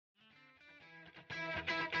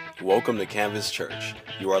Welcome to Canvas Church.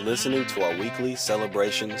 You are listening to our weekly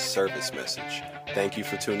celebration service message. Thank you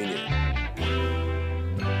for tuning in.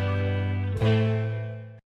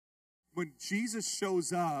 When Jesus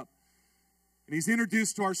shows up and he's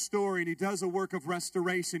introduced to our story and he does a work of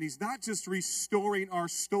restoration, he's not just restoring our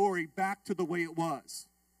story back to the way it was.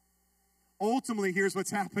 Ultimately, here's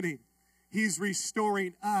what's happening. He's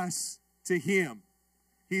restoring us to him.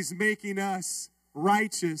 He's making us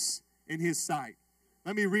righteous in his sight.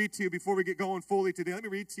 Let me read to you before we get going fully today. Let me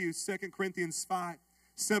read to you 2 Corinthians 5,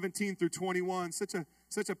 17 through 21. Such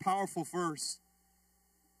a powerful verse.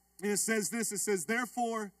 And it says this, it says,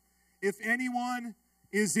 therefore, if anyone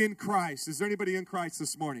is in Christ. Is there anybody in Christ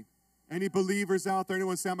this morning? Any believers out there?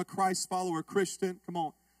 Anyone say, I'm a Christ follower, Christian? Come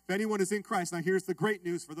on. If anyone is in Christ. Now here's the great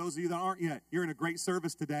news for those of you that aren't yet. You're in a great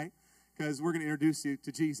service today because we're going to introduce you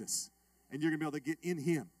to Jesus. And you're going to be able to get in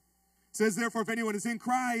him. It says, therefore, if anyone is in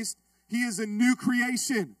Christ, he is a new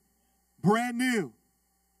creation, brand new.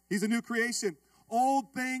 He's a new creation.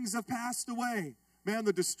 Old things have passed away. Man,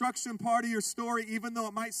 the destruction part of your story, even though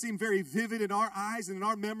it might seem very vivid in our eyes and in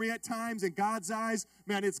our memory at times, in God's eyes,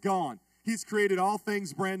 man, it's gone. He's created all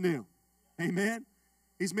things brand new. Amen?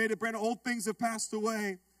 He's made it brand new. Old things have passed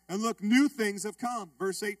away, and look, new things have come.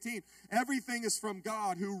 Verse 18, everything is from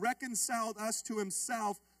God who reconciled us to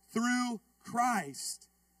himself through Christ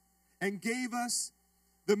and gave us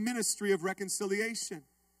the ministry of reconciliation.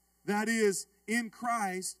 That is, in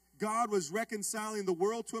Christ, God was reconciling the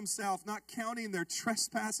world to himself, not counting their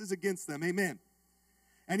trespasses against them. Amen.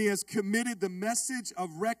 And he has committed the message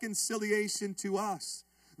of reconciliation to us.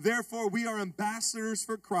 Therefore, we are ambassadors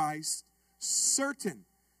for Christ, certain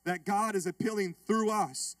that God is appealing through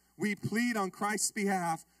us. We plead on Christ's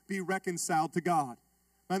behalf, be reconciled to God.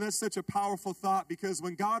 And that's such a powerful thought, because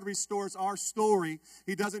when God restores our story,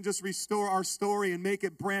 he doesn't just restore our story and make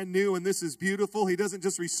it brand new and this is beautiful. He doesn't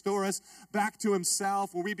just restore us back to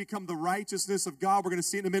himself where we become the righteousness of God. We're going to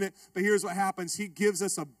see it in a minute. But here's what happens. He gives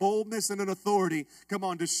us a boldness and an authority, come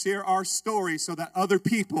on, to share our story so that other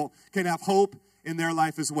people can have hope in their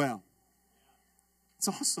life as well. It's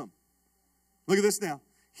awesome. Look at this now.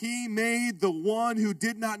 He made the one who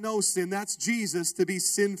did not know sin, that's Jesus, to be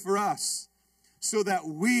sin for us, so that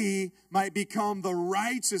we might become the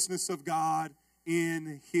righteousness of God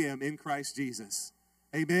in him, in Christ Jesus.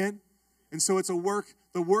 Amen? And so it's a work,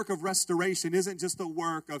 the work of restoration isn't just a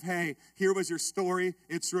work of, hey, here was your story,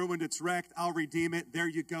 it's ruined, it's wrecked, I'll redeem it, there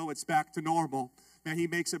you go, it's back to normal. Man, he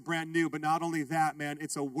makes it brand new, but not only that, man,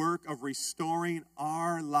 it's a work of restoring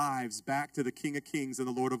our lives back to the King of Kings and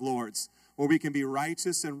the Lord of Lords, where we can be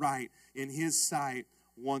righteous and right in his sight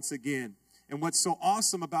once again. And what's so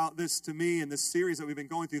awesome about this to me in this series that we've been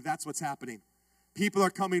going through, that's what's happening. People are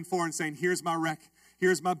coming forward and saying, here's my wreck,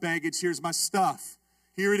 here's my baggage, here's my stuff.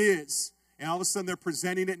 Here it is. And all of a sudden they're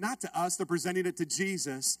presenting it, not to us, they're presenting it to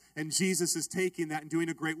Jesus. And Jesus is taking that and doing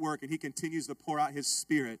a great work. And he continues to pour out his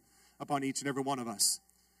Spirit upon each and every one of us.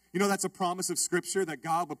 You know, that's a promise of Scripture, that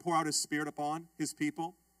God would pour out his Spirit upon his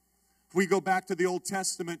people. If we go back to the Old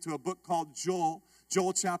Testament, to a book called Joel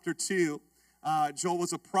chapter 2, Joel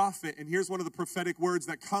was a prophet, and here's one of the prophetic words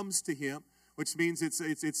that comes to him, which means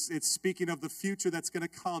it's speaking of the future that's going to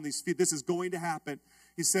come. This is going to happen.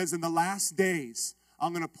 He says, in the last days,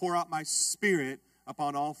 I'm going to pour out my Spirit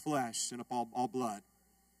upon all flesh and upon all blood.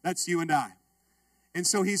 That's you and I. And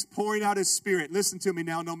so he's pouring out his Spirit. Listen to me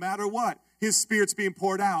now, no matter what, his Spirit's being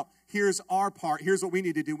poured out. Here's our part. Here's what we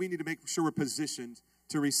need to do. We need to make sure we're positioned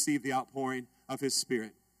to receive the outpouring of his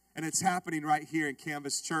Spirit. And it's happening right here in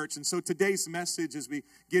Canvas Church. And so today's message, as we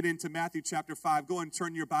get into Matthew chapter 5, go and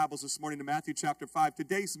turn your Bibles this morning to Matthew chapter 5.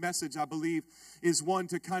 Today's message, I believe, is one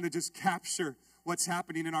to kind of just capture what's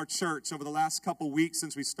happening in our church over the last couple weeks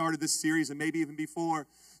since we started this series, and maybe even before,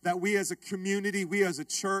 that we as a community, we as a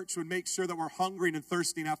church would make sure that we're hungering and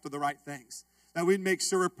thirsting after the right things. That we'd make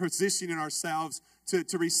sure we're positioning ourselves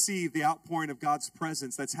to receive the outpouring of God's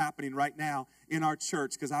presence that's happening right now in our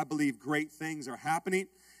church, because I believe great things are happening.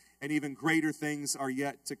 And even greater things are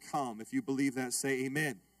yet to come. If you believe that, say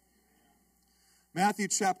amen. Matthew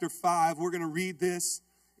chapter 5, we're going to read this.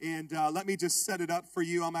 And let me just set it up for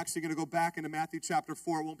you. I'm actually going to go back into Matthew chapter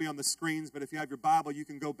 4. It won't be on the screens, but if you have your Bible, you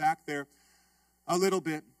can go back there a little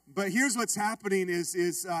bit. But here's what's happening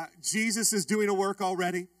is Jesus is doing a work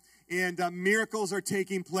already. And miracles are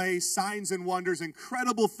taking place, signs and wonders,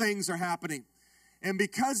 incredible things are happening. And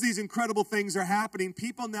because these incredible things are happening,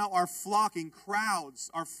 people now are flocking,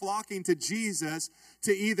 crowds are flocking to Jesus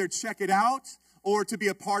to either check it out or to be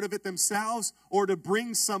a part of it themselves or to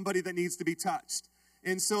bring somebody that needs to be touched.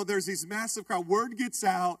 And so there's these massive crowd. Word gets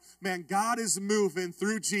out, man, God is moving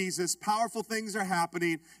through Jesus. Powerful things are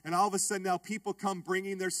happening. And all of a sudden now people come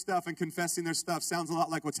bringing their stuff and confessing their stuff. Sounds a lot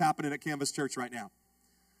like what's happening at Canvas Church right now.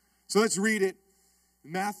 So let's read it.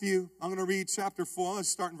 Matthew, I'm going to read chapter 4. Let's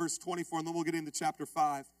start in verse 24, and then we'll get into chapter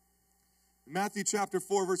 5. In Matthew chapter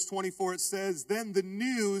 4, verse 24, it says, "Then the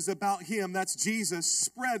news about him," that's Jesus,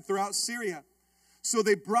 "spread throughout Syria. So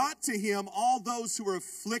they brought to him all those who were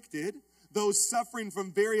afflicted, those suffering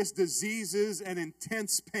from various diseases and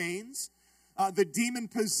intense pains, the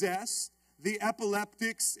demon-possessed, the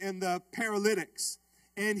epileptics, and the paralytics,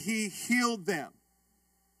 and he healed them.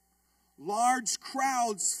 Large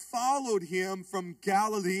crowds followed him from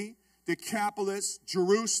Galilee, Decapolis,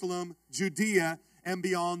 Jerusalem, Judea, and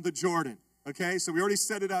beyond the Jordan. Okay, so we already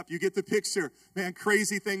set it up. You get the picture. Man,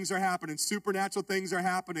 crazy things are happening. Supernatural things are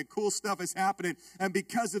happening. Cool stuff is happening. And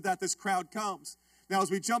because of that, this crowd comes. Now,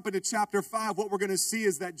 as we jump into chapter 5, what we're going to see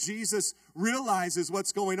is that Jesus realizes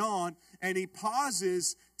what's going on, and he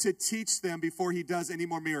pauses to teach them before he does any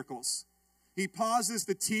more miracles. He pauses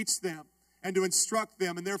to teach them and to instruct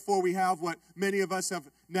them, and therefore we have what many of us have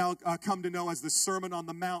now come to know as the Sermon on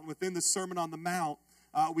the Mount. Within the Sermon on the Mount,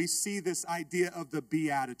 we see this idea of the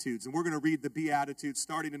beatitudes, and we're going to read the beatitudes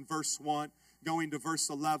starting in verse 1, going to verse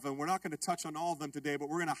 11. We're not going to touch on all of them today, but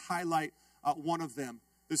we're going to highlight one of them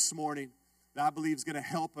this morning that I believe is going to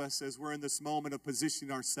help us as we're in this moment of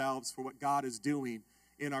positioning ourselves for what God is doing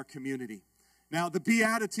in our community. Now, the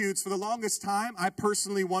Beatitudes, for the longest time, I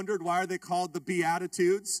personally wondered, why are they called the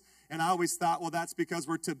Beatitudes? And I always thought, well, that's because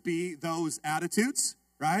we're to be those attitudes,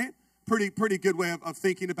 right? Pretty good way of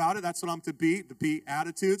thinking about it. That's what I'm to be, the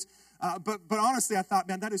Beatitudes. But honestly, I thought,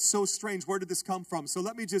 man, that is so strange. Where did this come from? So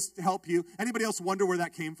let me just help you. Anybody else wonder where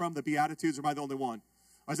that came from, the Beatitudes, or am I the only one?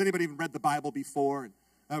 Or has anybody even read the Bible before? And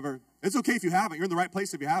ever? It's okay if you haven't. You're in the right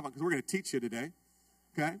place if you haven't, because we're going to teach you today.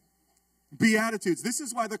 Okay? Beatitudes. This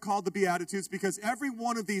is why they're called the Beatitudes, because every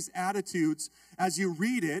one of these attitudes, as you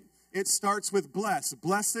read it, it starts with blessed.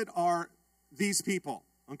 Blessed are these people.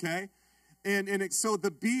 Okay? So the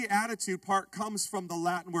beatitude part comes from the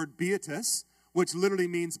Latin word beatus, which literally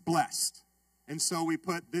means blessed. And so we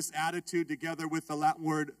put this attitude together with the Latin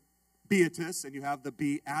word beatus, and you have the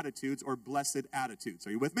beatitudes or blessed attitudes.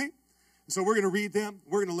 Are you with me? So we're going to read them.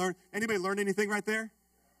 We're going to learn. Anybody learn anything right there?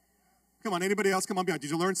 Come on, anybody else? Come on, did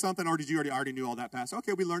you learn something, or did you already knew all that, Pastor?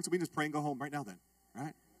 Okay, we learned, so we can just pray and go home right now then,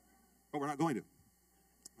 right? But we're not going to.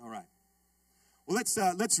 All right. Well,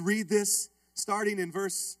 let's read this, starting in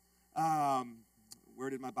verse, where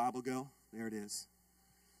did my Bible go? There it is.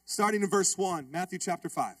 Starting in verse 1, Matthew chapter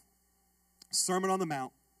 5, Sermon on the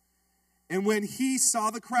Mount. And when he saw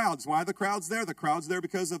the crowds, why are the crowds there? The crowds there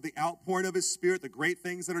because of the outpouring of his Spirit, the great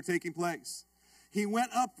things that are taking place. He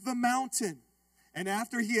went up the mountain, and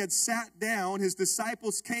after he had sat down, his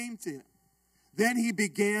disciples came to him. Then he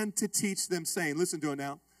began to teach them, saying, listen to it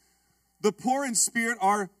now, the poor in spirit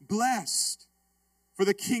are blessed, for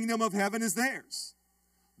the kingdom of heaven is theirs.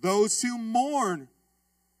 Those who mourn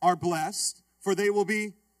are blessed, for they will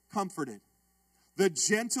be comforted. The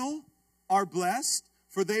gentle are blessed,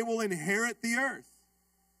 for they will inherit the earth.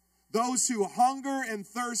 Those who hunger and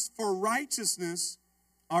thirst for righteousness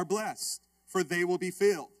are blessed, for they will be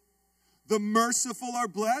filled. The merciful are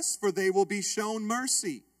blessed, for they will be shown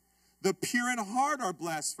mercy. The pure in heart are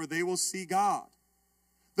blessed, for they will see God.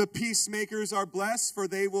 The peacemakers are blessed, for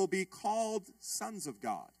they will be called sons of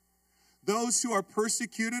God. Those who are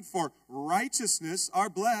persecuted for righteousness are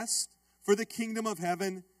blessed, for the kingdom of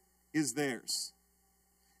heaven is theirs.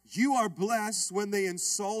 You are blessed when they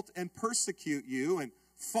insult and persecute you and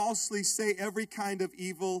falsely say every kind of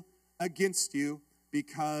evil against you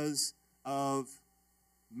because of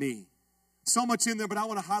me. So much in there, but I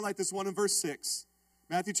want to highlight this one in verse 6.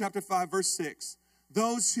 Matthew chapter 5, verse 6.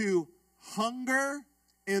 Those who hunger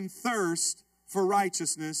and thirst for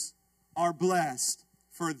righteousness are blessed,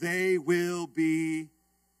 for they will be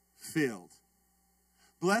filled.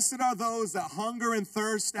 Blessed are those that hunger and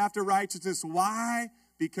thirst after righteousness. Why?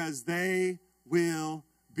 Because they will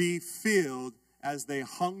be filled as they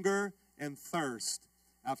hunger and thirst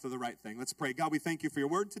after the right thing. Let's pray. God, we thank you for your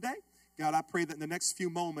word today. God, I pray that in the next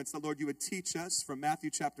few moments, that, Lord, you would teach us from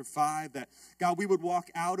Matthew chapter 5, that, God, we would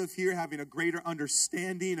walk out of here having a greater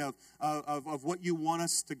understanding of what you want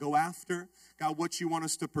us to go after, God, what you want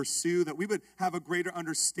us to pursue, that we would have a greater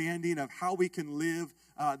understanding of how we can live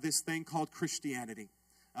this thing called Christianity.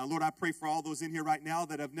 Lord, I pray for all those in here right now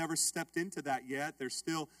that have never stepped into that yet. They're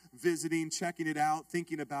still visiting, checking it out,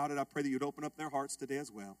 thinking about it. I pray that you'd open up their hearts today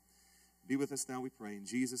as well. Be with us now, we pray, in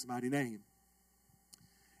Jesus' mighty name.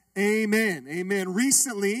 Amen. Amen.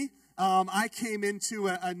 Recently, I came into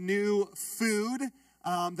a new food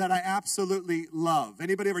that I absolutely love.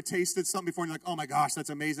 Anybody ever tasted something before and you're like, oh my gosh, that's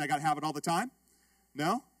amazing, I got to have it all the time?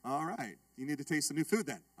 No? All right. You need to taste some new food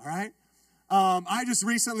then, all right? I just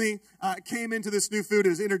recently came into this new food. It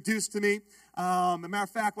was introduced to me. As a matter of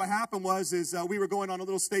fact, what happened was we were going on a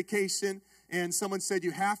little staycation, and someone said,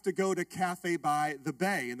 you have to go to Cafe by the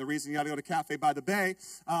Bay. And the reason you got to go to Cafe by the Bay,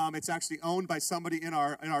 it's actually owned by somebody in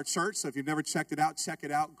our church. So if you've never checked it out, check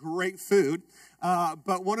it out. Great food.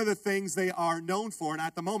 But one of the things they are known for, and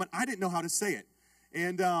at the moment, I didn't know how to say it.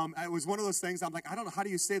 And it was one of those things, I'm like, I don't know, how do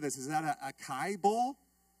you say this? Is that a acai bowl?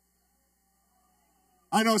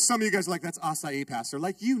 I know some of you guys are like, that's acai, Pastor.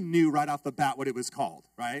 Like, you knew right off the bat what it was called,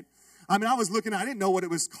 right? I mean, I was looking, I didn't know what it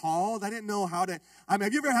was called. I didn't know how to,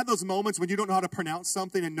 have you ever had those moments when you don't know how to pronounce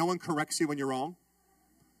something and no one corrects you when you're wrong?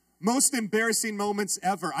 Most embarrassing moments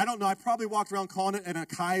ever. I don't know, I probably walked around calling it an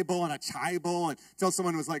acai bowl and a chai bowl until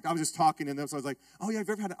someone was like, I was just talking and so I was like, oh yeah, have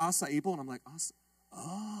you ever had an acai bowl? And I'm like,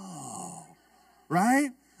 oh, right?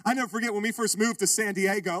 I never forget when we first moved to San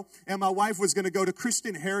Diego, and my wife was going to go to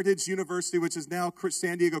Christian Heritage University, which is now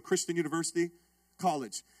San Diego Christian University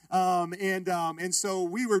College. And so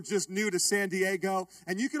we were just new to San Diego,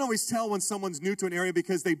 and you can always tell when someone's new to an area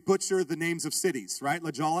because they butcher the names of cities, right? La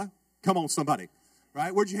Jolla? Come on, somebody.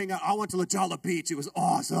 Right? Where'd you hang out? I went to La Jolla Beach. It was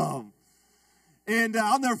awesome. And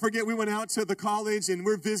I'll never forget, we went out to the college, and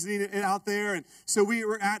we're visiting it out there. And so we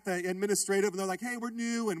were at the administrative, and they're like, hey, we're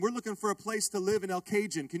new, and we're looking for a place to live in El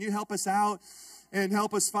Cajun. Can you help us out and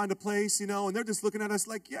help us find a place, And they're just looking at us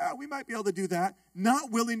like, yeah, we might be able to do that, not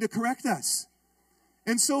willing to correct us.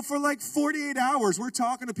 And so for like 48 hours, we're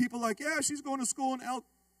talking to people like, yeah, she's going to school in El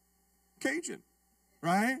Cajun,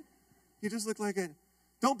 right? You just look like it.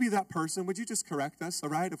 Don't be that person. Would you just correct us, all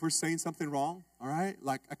right, if we're saying something wrong, all right?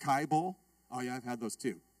 Like acai bowl. Oh, yeah, I've had those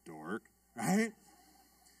too. Dork, right?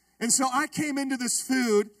 And so I came into this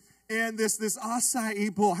food and this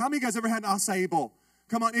acai bowl. How many of you guys ever had an acai bowl?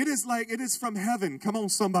 Come on, it is from heaven. Come on,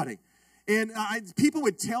 somebody. And people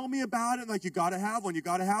would tell me about it, like, you got to have one, you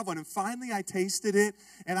got to have one. And finally, I tasted it,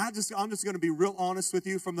 and I'm just going to be real honest with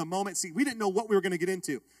you from the moment. See, we didn't know what we were going to get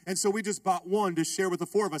into, and so we just bought one to share with the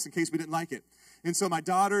four of us in case we didn't like it. And so my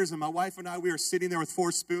daughters and my wife and I, we were sitting there with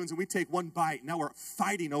 4 spoons, and we take one bite. Now we're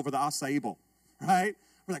fighting over the acai bowl, right?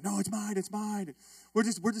 We're like, no, it's mine, it's mine. We're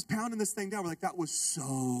just pounding this thing down. We're like, that was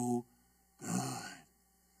so good.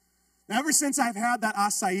 Now, ever since I've had that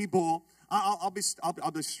acai bowl, I'll be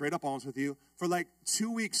straight up honest with you. For like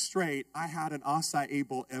 2 weeks straight, I had an acai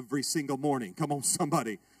bowl every single morning. Come on,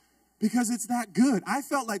 somebody. Because it's that good. I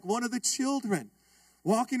felt like one of the children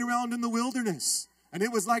walking around in the wilderness. And it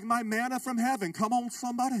was like my manna from heaven. Come on,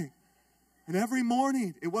 somebody. And every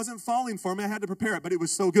morning, it wasn't falling for me. I had to prepare it, but it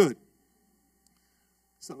was so good.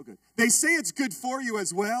 So good. They say it's good for you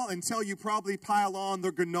as well until you probably pile on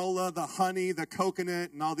the granola, the honey, the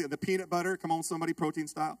coconut, and all the peanut butter. Come on, somebody, protein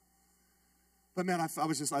style. But man,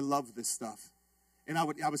 I love this stuff. And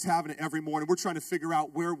I was having it every morning. We're trying to figure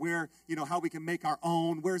out where how we can make our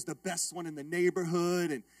own. Where's the best one in the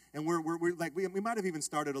neighborhood? And we're like, we might have even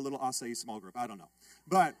started a little acai small group. I don't know.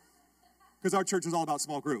 But, because our church is all about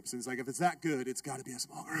small groups. And it's like, if it's that good, it's got to be a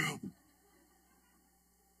small group.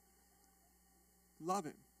 Love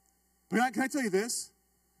it. But can I tell you this?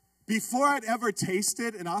 Before I'd ever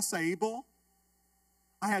tasted an acai bowl,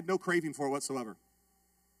 I had no craving for it whatsoever.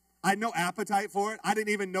 I had no appetite for it. I didn't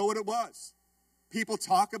even know what it was. People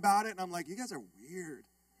talk about it, and I'm like, you guys are weird.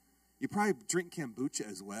 You probably drink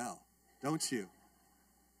kombucha as well, don't you?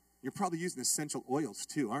 You're probably using essential oils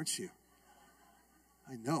too, aren't you?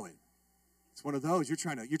 I know it. It's one of those. You're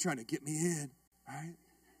trying to get me in, right?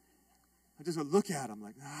 I just would look at them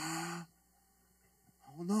like,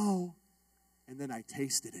 oh no. And then I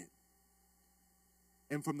tasted it.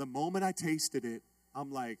 And from the moment I tasted it,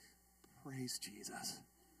 I'm like, praise Jesus.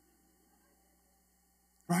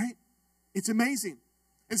 Right? It's amazing.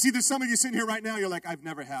 And see, there's some of you sitting here right now, you're like, I've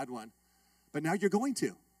never had one. But now you're going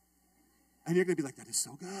to. And you're going to be like, that is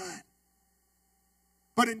so good.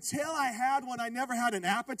 But until I had one, I never had an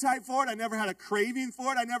appetite for it. I never had a craving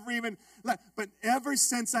for it. I never even, but ever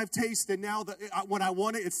since I've tasted, now when I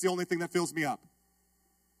want it, it's the only thing that fills me up.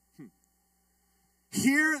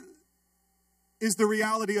 Here is the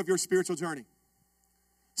reality of your spiritual journey.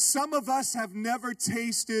 Some of us have never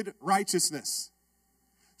tasted righteousness.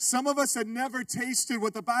 Some of us have never tasted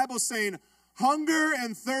what the Bible's saying, hunger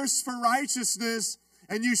and thirst for righteousness,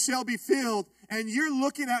 and you shall be filled. And you're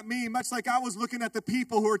looking at me much like I was looking at the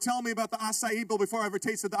people who were telling me about the acai bowl before I ever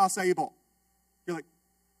tasted the acai bowl. You're like,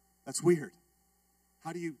 that's weird.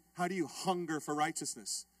 How do you hunger for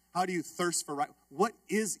righteousness? How do you thirst for righteousness? What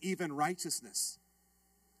is even righteousness?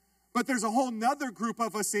 But there's a whole nother group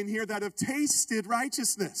of us in here that have tasted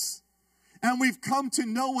righteousness. And we've come to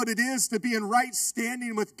know what it is to be in right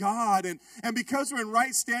standing with God. And because we're in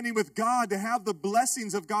right standing with God, to have the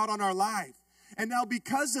blessings of God on our life. And now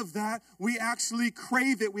because of that, we actually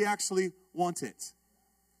crave it. We actually want it.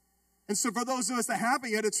 And so for those of us that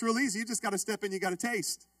haven't yet, it's real easy. You just got to step in, you got to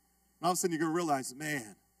taste. And all of a sudden you're going to realize,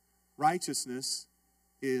 man, righteousness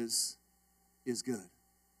is good.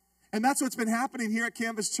 And that's what's been happening here at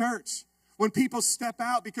Canvas Church. When people step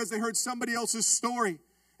out because they heard somebody else's story,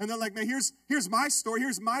 and they're like, man, here's my story,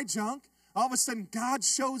 here's my junk. All of a sudden, God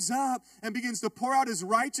shows up and begins to pour out his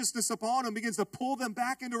righteousness upon them, begins to pull them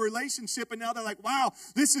back into a relationship, and now they're like, wow,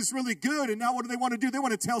 this is really good. And now what do they want to do? They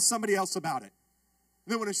want to tell somebody else about it.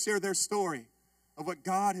 They want to share their story of what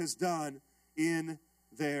God has done in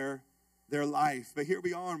their life. But here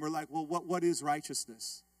we are, and we're like, well, what is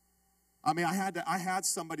righteousness? I mean, I had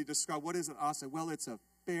somebody describe, what is it? I said, well, it's a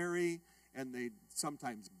fairy, and they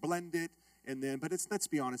sometimes blend it, but let's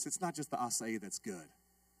be honest, it's not just the acai that's good.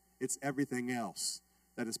 It's everything else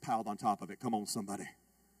that is piled on top of it. Come on, somebody.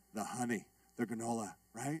 The honey, the granola,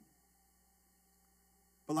 right?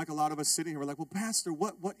 But like a lot of us sitting here, we're like, well, Pastor,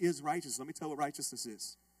 what is righteousness? Let me tell you what righteousness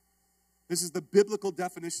is. This is the biblical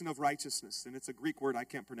definition of righteousness, and it's a Greek word I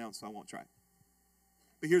can't pronounce, so I won't try.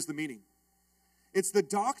 But here's the meaning. It's the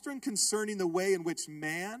doctrine concerning the way in which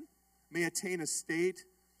man may attain a state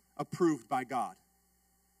approved by God.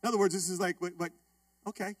 In other words, this is like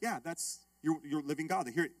okay, yeah, that's... You're living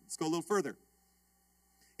godly. Here, let's go a little further.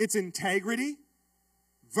 It's integrity,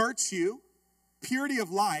 virtue, purity of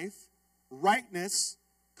life, rightness,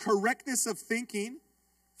 correctness of thinking,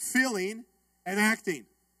 feeling, and acting.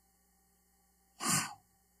 Wow.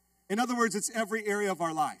 In other words, it's every area of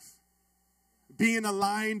our life. Being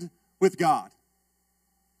aligned with God.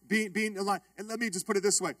 Being aligned. And let me just put it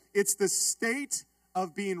this way. It's the state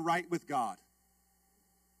of being right with God.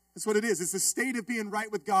 That's what it is. It's the state of being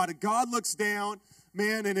right with God. And God looks down,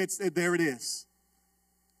 man, and there it is.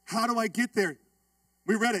 How do I get there?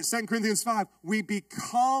 We read it, 2 Corinthians 5. We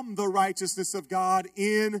become the righteousness of God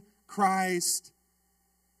in Christ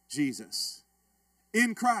Jesus.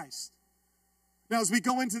 In Christ. Now, as we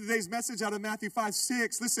go into today's message out of Matthew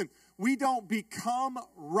 5:6, listen, we don't become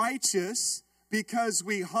righteous because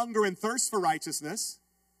we hunger and thirst for righteousness.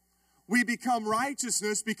 We become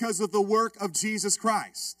righteousness because of the work of Jesus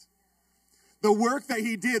Christ. The work that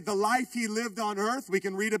he did, the life he lived on earth, we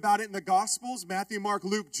can read about it in the Gospels, Matthew, Mark,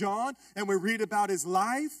 Luke, John, and we read about his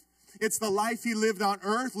life. It's the life he lived on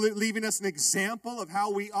earth, leaving us an example of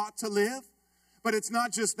how we ought to live. But it's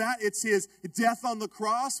not just that, it's his death on the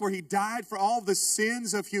cross where he died for all the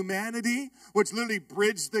sins of humanity, which literally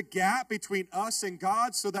bridged the gap between us and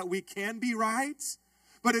God so that we can be right.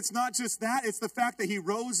 But it's not just that, it's the fact that he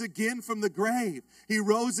rose again from the grave. He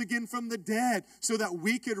rose again from the dead so that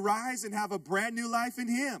we could rise and have a brand new life in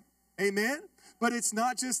him. Amen? But it's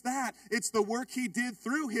not just that. It's the work he did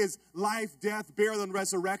through his life, death, burial, and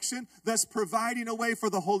resurrection, thus providing a way for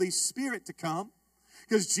the Holy Spirit to come.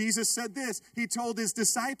 Because Jesus said this. He told his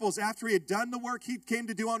disciples after he had done the work he came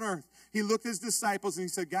to do on earth, he looked at his disciples and he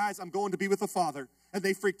said, guys, I'm going to be with the Father. And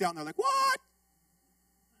they freaked out and they're like, what?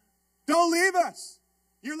 Don't leave us.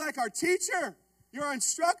 You're like our teacher. You're our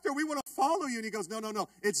instructor. We want to follow you. And he goes, no.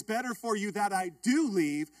 It's better for you that I do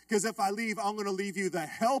leave, because if I leave, I'm going to leave you the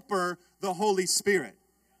helper, the Holy Spirit.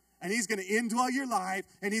 And he's going to indwell your life,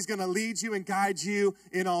 and he's going to lead you and guide you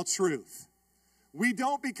in all truth. We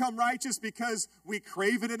don't become righteous because we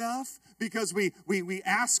crave it enough, because we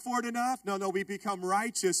ask for it enough. No, we become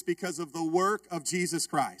righteous because of the work of Jesus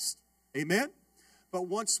Christ. Amen? But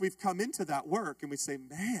once we've come into that work and we say,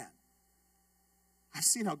 man, I've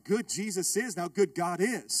seen how good Jesus is and how good God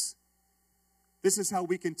is. This is how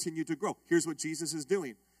we continue to grow. Here's what Jesus is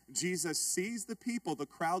doing. Jesus sees the people, the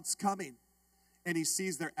crowds coming, and he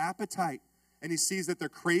sees their appetite, and he sees that they're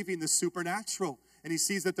craving the supernatural, and he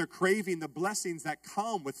sees that they're craving the blessings that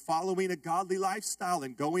come with following a godly lifestyle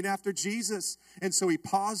and going after Jesus. And so he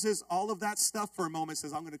pauses all of that stuff for a moment and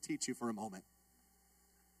says, I'm going to teach you for a moment.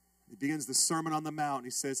 He begins the Sermon on the Mount.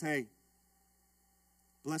 He says, hey,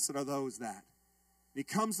 blessed are those that. He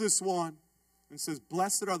comes this one and says,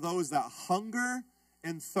 blessed are those that hunger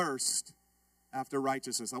and thirst after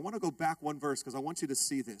righteousness. I want to go back one verse because I want you to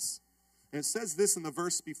see this. And it says this in the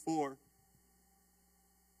verse before.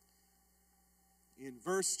 In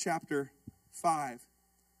verse chapter 5,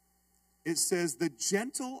 it says, the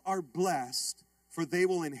gentle are blessed, for they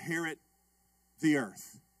will inherit the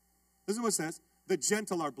earth. This is what it says. The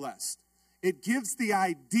gentle are blessed. It gives the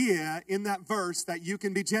idea in that verse that you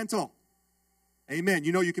can be gentle. Amen.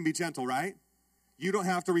 You know you can be gentle, right? You don't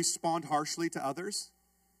have to respond harshly to others.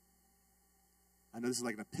 I know this is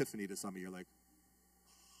like an epiphany to some of you. You're like,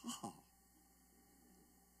 oh.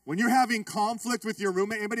 When you're having conflict with your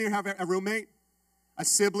roommate, anybody have a roommate, a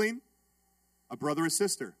sibling, a brother or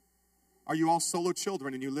sister? Are you all solo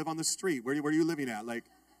children and you live on the street? Where are you living at? Like,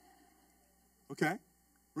 okay.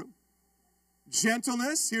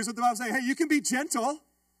 Gentleness. Here's what the Bible says. Hey, you can be gentle.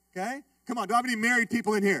 Okay. Come on. Do I have any married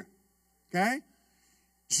people in here? Okay.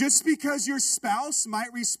 Just because your spouse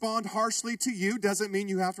might respond harshly to you doesn't mean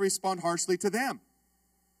you have to respond harshly to them.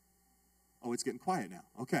 Oh, it's getting quiet now.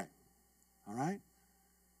 Okay. All right.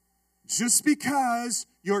 Just because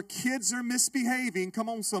your kids are misbehaving, come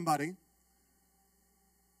on, somebody.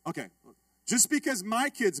 Okay. Just because my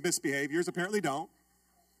kids misbehave, yours apparently don't,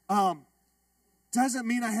 doesn't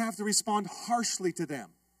mean I have to respond harshly to them.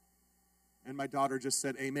 And my daughter just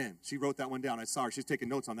said amen. She wrote that one down. I saw her. She's taking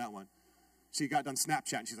notes on that one. She got done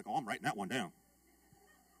Snapchat, and she's like, oh, I'm writing that one down.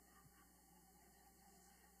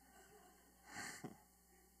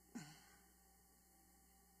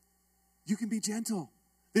 You can be gentle.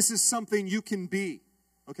 This is something you can be,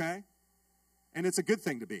 okay? And it's a good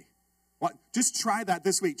thing to be. What? Just try that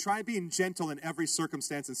this week. Try being gentle in every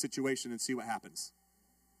circumstance and situation and see what happens.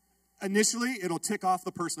 Initially, it'll tick off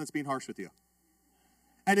the person that's being harsh with you.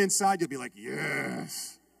 And inside, you'll be like,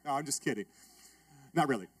 yes. No, I'm just kidding. Not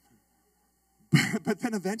really. But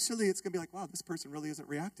then eventually, it's going to be like, wow, this person really isn't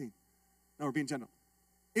reacting. No, we're being gentle.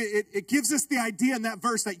 It gives us the idea in that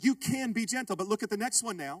verse that you can be gentle. But look at the next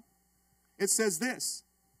one now. It says this.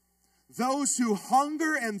 Those who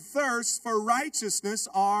hunger and thirst for righteousness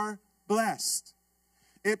are blessed.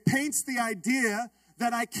 It paints the idea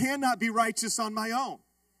that I cannot be righteous on my own.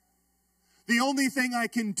 The only thing I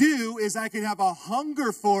can do is I can have a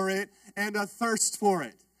hunger for it and a thirst for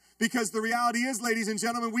it. Because the reality is, ladies and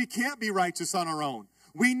gentlemen, we can't be righteous on our own.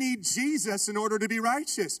 We need Jesus in order to be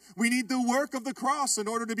righteous. We need the work of the cross in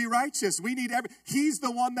order to be righteous. He's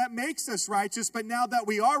the one that makes us righteous, but now that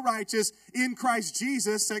we are righteous in Christ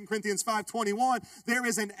Jesus, 2 Corinthians 5:21, there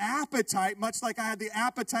is an appetite, much like I had the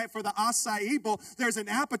appetite for the acai bowl, there's an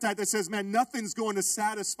appetite that says, man, nothing's going to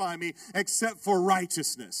satisfy me except for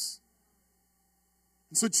righteousness.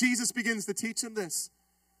 And so Jesus begins to teach him this.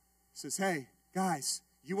 He says, hey, guys,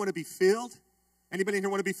 you want to be filled? Anybody in here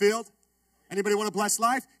want to be filled? Anybody want a blessed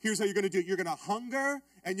life? Here's how you're going to do it. You're going to hunger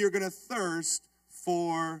and you're going to thirst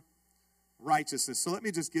for righteousness. So let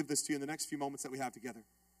me just give this to you in the next few moments that we have together.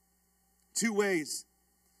 2 ways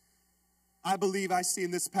I believe I see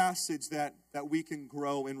in this passage that we can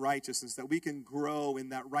grow in righteousness, that we can grow in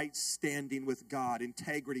that right standing with God,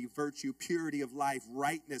 integrity, virtue, purity of life,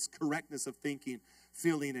 rightness, correctness of thinking,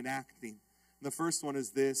 feeling, and acting. And the first one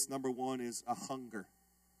is this. Number 1 is a hunger.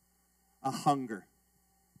 A hunger.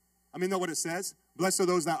 I mean, know what it says? Blessed are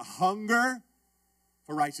those that hunger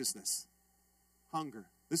for righteousness. Hunger.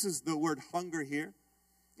 This is the word hunger here,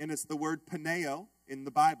 and it's the word paneo in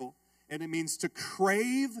the Bible, and it means to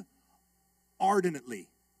crave ardently.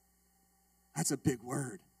 That's a big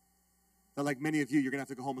word. That, like many of you, you're going to have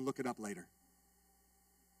to go home and look it up later.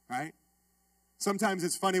 Right? Sometimes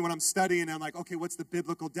it's funny when I'm studying and I'm like, okay, what's the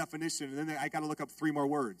biblical definition? And then I got to look up 3 more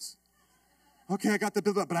words. Okay, I got the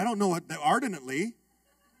biblical, but I don't know what the ardently.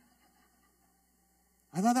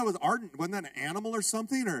 I thought that was ardent. Wasn't that an animal or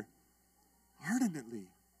something? Or ardently.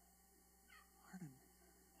 Ardent.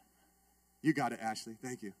 You got it, Ashley.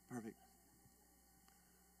 Thank you. Perfect.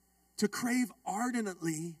 To crave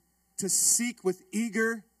ardently, to seek with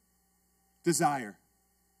eager desire.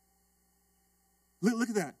 Look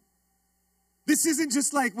at that. This isn't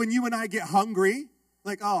just like when you and I get hungry.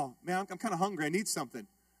 Like, oh, man, I'm kind of hungry. I need something.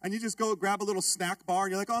 And you just go grab a little snack bar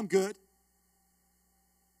and you're like, oh, I'm good.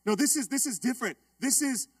 No, this is different. This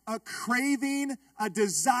is a craving, a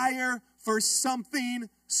desire for something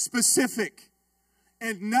specific.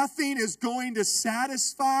 And nothing is going to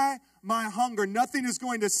satisfy my hunger. Nothing is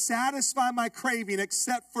going to satisfy my craving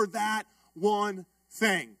except for that one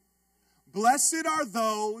thing. Blessed are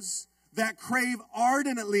those that crave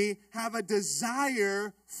ardently, have a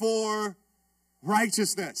desire for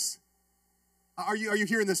righteousness. Are you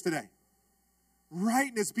hearing this today?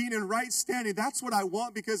 Rightness, being in right standing, that's what I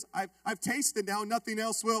want because I've tasted now. Nothing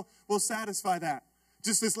else will satisfy that.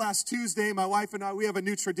 Just this last Tuesday, my wife and I, we have a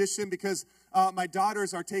new tradition because my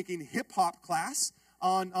daughters are taking hip-hop class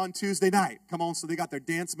on Tuesday night. Come on, so they got their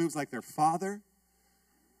dance moves like their father.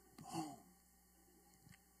 Boom.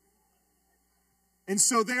 And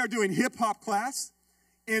so they are doing hip-hop class,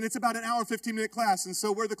 and it's about an hour, 15-minute class. And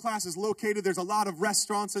so where the class is located, there's a lot of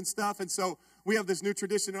restaurants and stuff, and so we have this new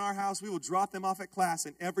tradition in our house. We will drop them off at class,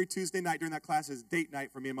 and every Tuesday night during that class is date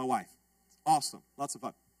night for me and my wife. Awesome. Lots of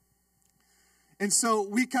fun. And so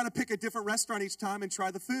we kind of pick a different restaurant each time and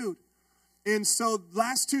try the food. And so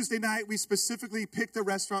last Tuesday night, we specifically picked a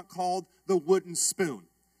restaurant called The Wooden Spoon.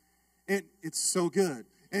 And it's so good.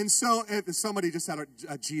 And so somebody just had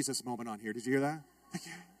a Jesus moment on here. Did you hear that?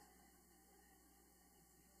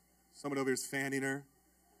 Someone over here is fanning her.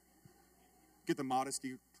 Get the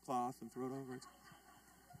modesty cloth and throw it over it.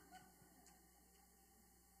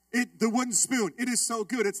 The Wooden Spoon, it is so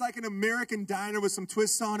good. It's like an American diner with some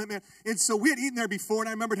twists on it, man. And so we had eaten there before, and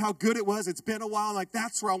I remembered how good it was. It's been a while, like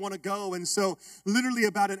that's where I want to go. And so literally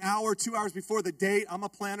about an hour, 2 hours before the date, I'm a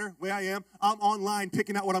planner, way I am. I'm online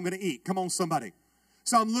picking out what I'm going to eat. Come on, somebody.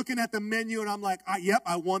 So I'm looking at the menu, and I'm like, yep,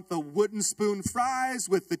 I want the Wooden Spoon fries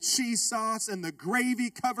with the cheese sauce and the gravy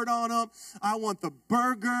covered on them. I want the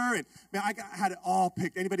burger. And man, I had it all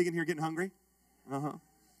picked. Anybody in here getting hungry? Uh-huh.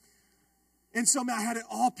 And so, man, I had it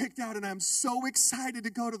all picked out, and I'm so excited to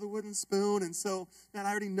go to the Wooden Spoon. And so, man, I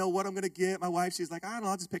already know what I'm going to get. My wife, she's like, I don't know,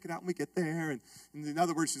 I'll just pick it out when we get there. And in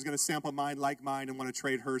other words, she's going to sample mine, like mine, and want to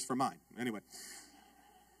trade hers for mine. Anyway,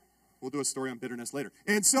 we'll do a story on bitterness later.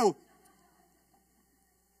 And so,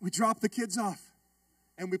 we drop the kids off,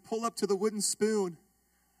 and we pull up to the Wooden Spoon,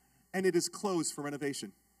 and it is closed for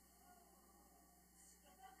renovation.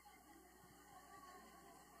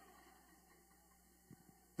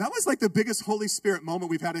 That was like the biggest Holy Spirit moment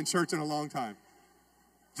we've had in church in a long time.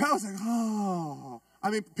 I was like, oh. I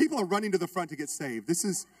mean, people are running to the front to get saved. This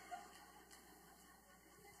is...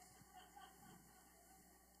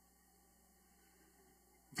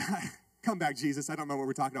 Come back, Jesus. I don't know what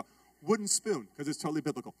we're talking about. Wooden Spoon, because it's totally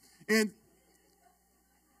biblical. And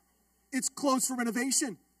it's closed for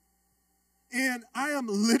renovation. And I am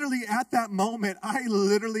literally at that moment, I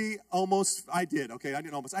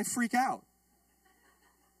freak out.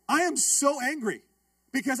 I am so angry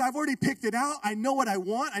because I've already picked it out. I know what I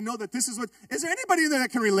want. I know that this is what... Is there anybody in there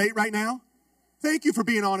that can relate right now? Thank you for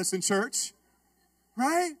being honest in church.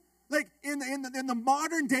 Right? Like in the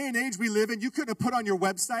modern day and age we live in, you couldn't have put on your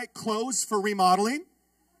website closed for remodeling.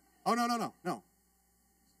 Oh, no.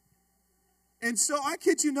 And so I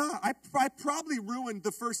kid you not, I probably ruined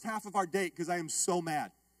the first half of our date because I am so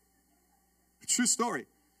mad. True story.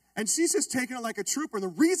 And she's just taking it like a trooper. And the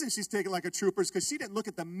reason she's taking it like a trooper is because she didn't look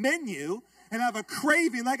at the menu and have a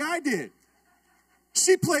craving like I did.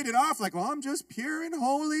 She played it off like, well, I'm just pure and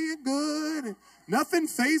holy and good. And nothing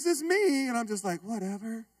phases me. And I'm just like,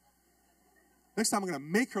 whatever. Next time I'm going to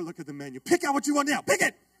make her look at the menu. Pick out what you want now. Pick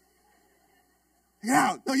it.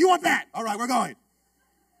 Yeah. No, you want that. All right, we're going.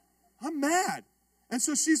 I'm mad. And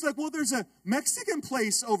so she's like, well, there's a Mexican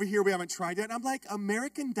place over here we haven't tried yet. And I'm like,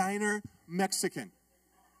 American Diner Mexican.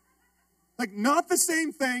 Like, not the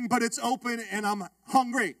same thing, but it's open, and I'm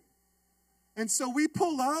hungry. And so we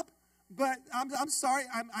pull up, but I'm sorry.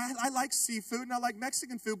 I like seafood, and I like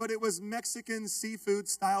Mexican food, but it was Mexican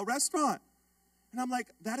seafood-style restaurant. And I'm like,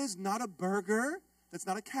 that is not a burger. That's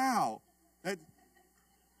not a cow.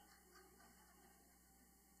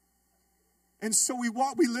 And so we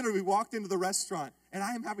literally walked into the restaurant, and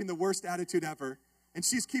I am having the worst attitude ever. And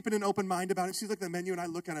she's keeping an open mind about it. She's looking at the menu, and I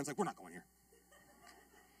look at it, and I was like, we're not going here.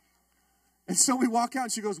 And so we walk out,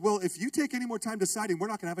 and she goes, well, if you take any more time deciding, we're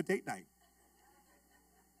not going to have a date night.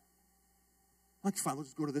 I'm like, fine, let's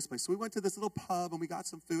just go to this place. So we went to this little pub, and we got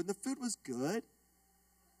some food, and the food was good.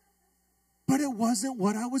 But it wasn't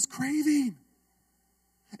what I was craving.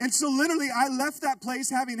 And so literally, I left that place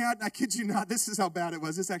having had, I kid you not, this is how bad it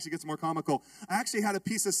was. This actually gets more comical. I actually had a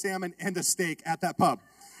piece of salmon and a steak at that pub.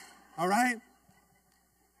 All right?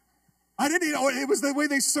 I didn't eat it. It was the way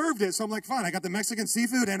they served it. So I'm like, fine, I got the Mexican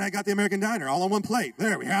seafood and I got the American Diner all on one plate.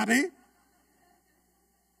 There, we happy?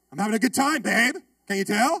 I'm having a good time, babe. Can you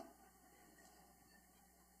tell?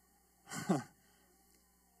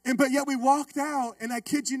 But yet we walked out, and I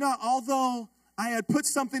kid you not, although I had put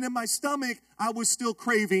something in my stomach, I was still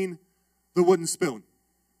craving the Wooden Spoon.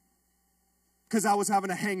 Because I was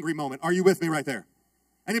having a hangry moment. Are you with me right there?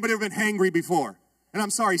 Anybody ever been hangry before? And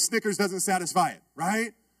I'm sorry, Snickers doesn't satisfy it,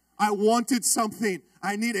 right? I wanted something.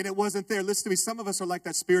 I needed it. It wasn't there. Listen to me. Some of us are like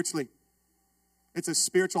that spiritually. It's a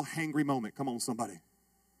spiritual hangry moment. Come on, somebody.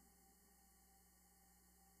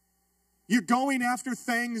 You're going after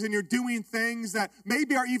things and you're doing things that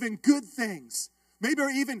maybe are even good things. Maybe are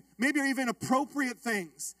even appropriate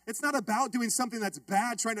things. It's not about doing something that's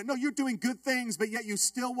bad, no, you're doing good things, but yet you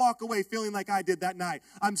still walk away feeling like I did that night.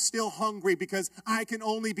 I'm still hungry because I can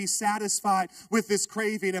only be satisfied with this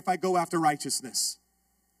craving if I go after righteousness.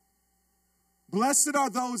 Blessed are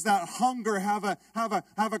those that hunger, have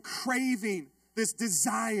a craving, this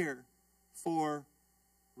desire for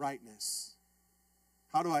rightness.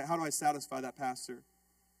 How do I satisfy that, Pastor?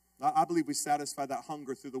 I believe we satisfy that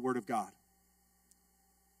hunger through the Word of God.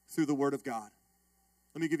 Through the Word of God.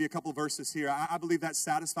 Let me give you a couple verses here. I believe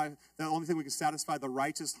the only thing we can satisfy the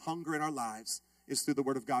righteous hunger in our lives is through the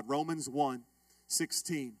Word of God. Romans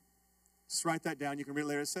 1:16. Just write that down. You can read it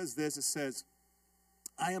later. It says this. It says,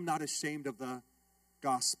 I am not ashamed of the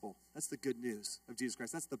gospel. That's the good news of Jesus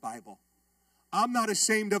Christ. That's the Bible. I'm not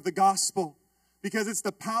ashamed of the gospel because it's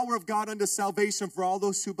the power of God unto salvation for all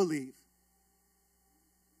those who believe.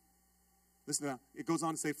 Listen now. It goes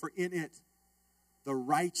on to say, for in it, the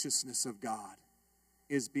righteousness of God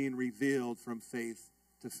is being revealed from faith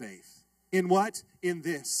to faith. In what? In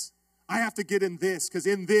this. I have to get in this, because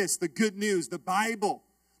in this, the good news, the Bible,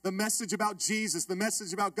 the message about Jesus, the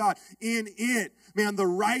message about God, in it, man, the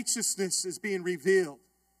righteousness is being revealed.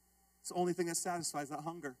 It's the only thing that satisfies that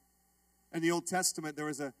hunger. In the Old Testament, there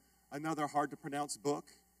was another hard-to-pronounce book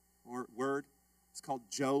or word. It's called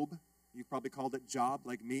Job. You probably called it Job,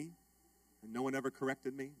 like me. And no one ever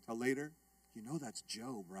corrected me until later. You know that's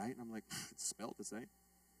Job, right? And I'm like, it's spelled the same.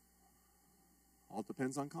 All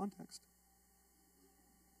depends on context.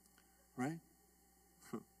 Right?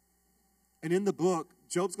 And in the book,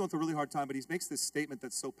 Job's going through a really hard time, but he makes this statement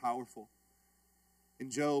that's so powerful. In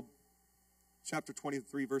Job chapter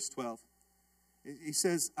 23, verse 12, he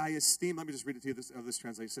says, I esteem, let me just read it to you of this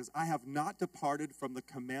translation. It says, I have not departed from the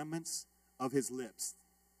commandments of his lips.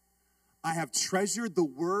 I have treasured the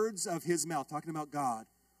words of his mouth, talking about God,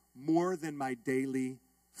 more than my daily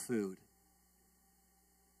food.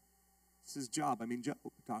 This is Job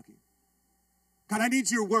talking. God, I need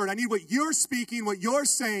your word. I need what you're speaking, what you're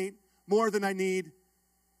saying, more than I need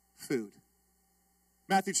food.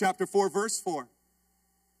 Matthew chapter 4, verse 4.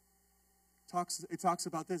 It talks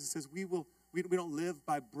about this. It says, we don't live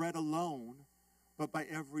by bread alone, but by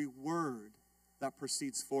every word that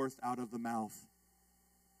proceeds forth out of the mouth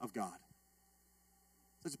of God.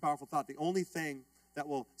 Such a powerful thought. The only thing that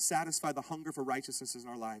will satisfy the hunger for righteousness in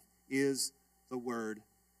our life is the word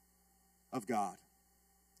of God.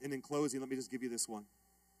 And in closing, let me just give you this one.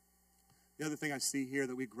 The other thing I see here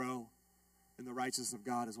that we grow in the righteousness of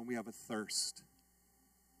God is when we have a thirst.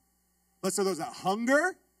 Blessed are those that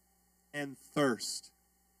hunger and thirst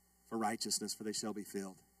for righteousness, for they shall be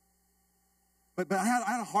filled. But I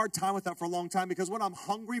had a hard time with that for a long time, because when I'm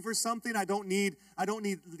hungry for something, I don't need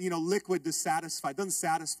liquid to satisfy. It doesn't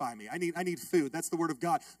satisfy me. I need food. That's the word of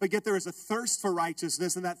God. But yet there is a thirst for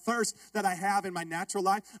righteousness, and that thirst that I have in my natural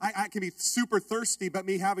life, I can be super thirsty, but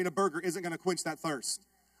me having a burger isn't going to quench that thirst.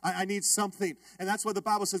 I need something. And that's what the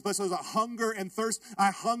Bible says. Blessed are those that hunger and thirst. I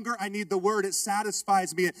hunger. I need the word. It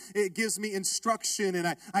satisfies me. It gives me instruction.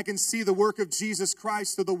 And I can see the work of Jesus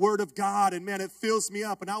Christ through the word of God. And man, it fills me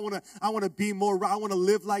up. And I want to be more. I want to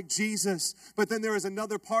live like Jesus. But then there is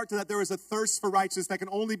another part to that. There is a thirst for righteousness that can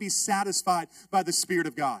only be satisfied by the Spirit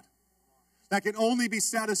of God. That can only be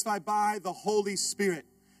satisfied by the Holy Spirit.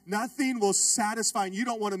 Nothing will satisfy. And you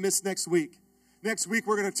don't want to miss next week. Next week,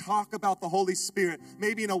 we're going to talk about the Holy Spirit,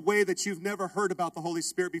 maybe in a way that you've never heard about the Holy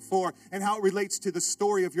Spirit before, and how it relates to the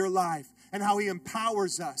story of your life, and how he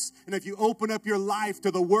empowers us. And if you open up your life to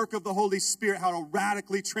the work of the Holy Spirit, how it'll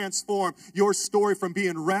radically transform your story from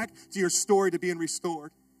being wrecked to your story to being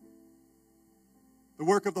restored. The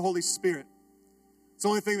work of the Holy Spirit. It's the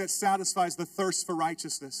only thing that satisfies the thirst for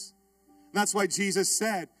righteousness. And that's why Jesus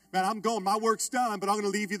said, man, I'm going. My work's done, but I'm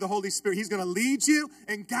going to leave you the Holy Spirit. He's going to lead you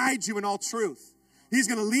and guide you in all truth. He's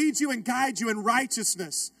going to lead you and guide you in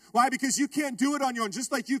righteousness. Why? Because you can't do it on your own. Just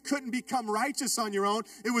like you couldn't become righteous on your own,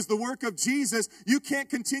 it was the work of Jesus. You can't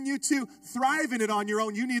continue to thrive in it on your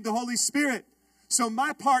own. You need the Holy Spirit. So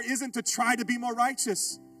my part isn't to try to be more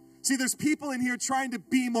righteous. See, there's people in here trying to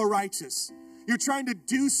be more righteous. You're trying to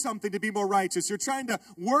do something to be more righteous. You're trying to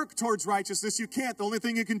work towards righteousness. You can't. The only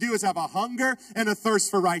thing you can do is have a hunger and a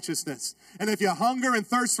thirst for righteousness. And if you hunger and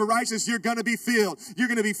thirst for righteousness, you're going to be filled. You're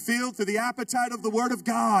going to be filled to the appetite of the Word of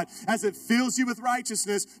God as it fills you with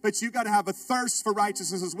righteousness. But you've got to have a thirst for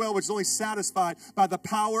righteousness as well, which is only satisfied by the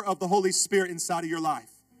power of the Holy Spirit inside of your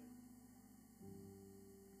life.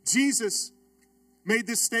 Jesus made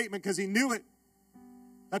this statement because he knew it,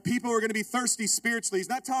 that people were going to be thirsty spiritually. He's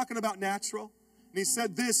not talking about natural. And he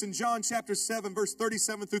said this in John chapter 7, verse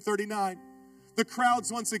 37 through 39. The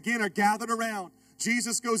crowds once again are gathered around.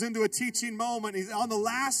 Jesus goes into a teaching moment. He's on the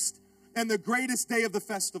last and the greatest day of the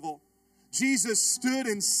festival. Jesus stood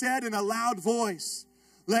and said in a loud voice,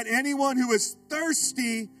 let anyone who is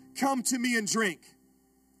thirsty come to me and drink.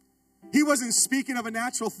 He wasn't speaking of a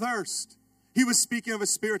natural thirst. He was speaking of a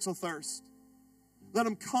spiritual thirst. Let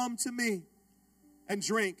them come to me and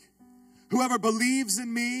drink. Whoever believes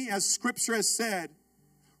in me, as Scripture has said,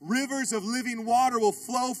 rivers of living water will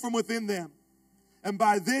flow from within them. And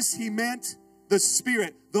by this he meant the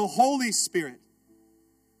Spirit, the Holy Spirit.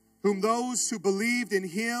 whom those who believed in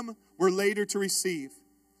him were later to receive.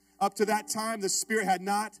 Up to that time, the Spirit had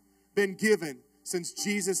not been given, since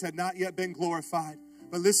Jesus had not yet been glorified.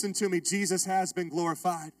 But listen to me, Jesus has been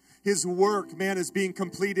glorified. His work, man, is being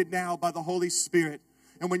completed now by the Holy Spirit.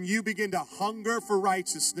 And when you begin to hunger for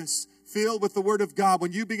righteousness, filled with the Word of God,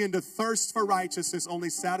 when you begin to thirst for righteousness,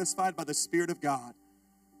 only satisfied by the Spirit of God,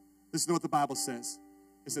 listen to what the Bible says,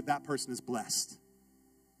 is that that person is blessed.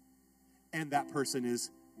 And that person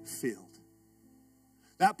is filled.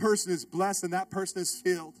 That person is blessed and that person is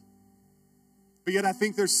filled. But yet I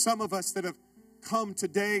think there's some of us that have come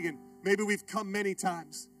today, and maybe we've come many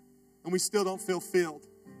times, and we still don't feel filled.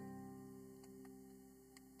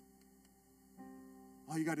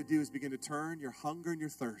 All you got to do is begin to turn your hunger and your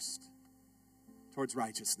thirst towards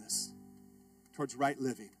righteousness, towards right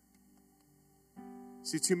living.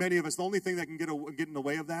 See, too many of us, the only thing that can get in the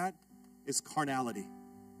way of that is carnality.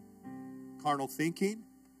 Carnal thinking,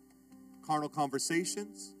 carnal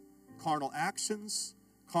conversations, carnal actions,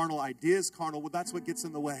 carnal ideas, that's what gets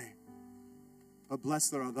in the way. But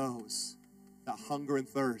blessed are those that hunger and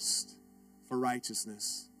thirst for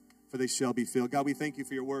righteousness, for they shall be filled. God, we thank you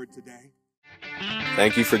for your word today.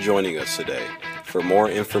 Thank you for joining us today. For more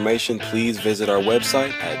information, please visit our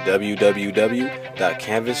website at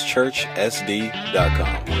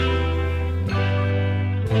www.canvaschurchsd.com.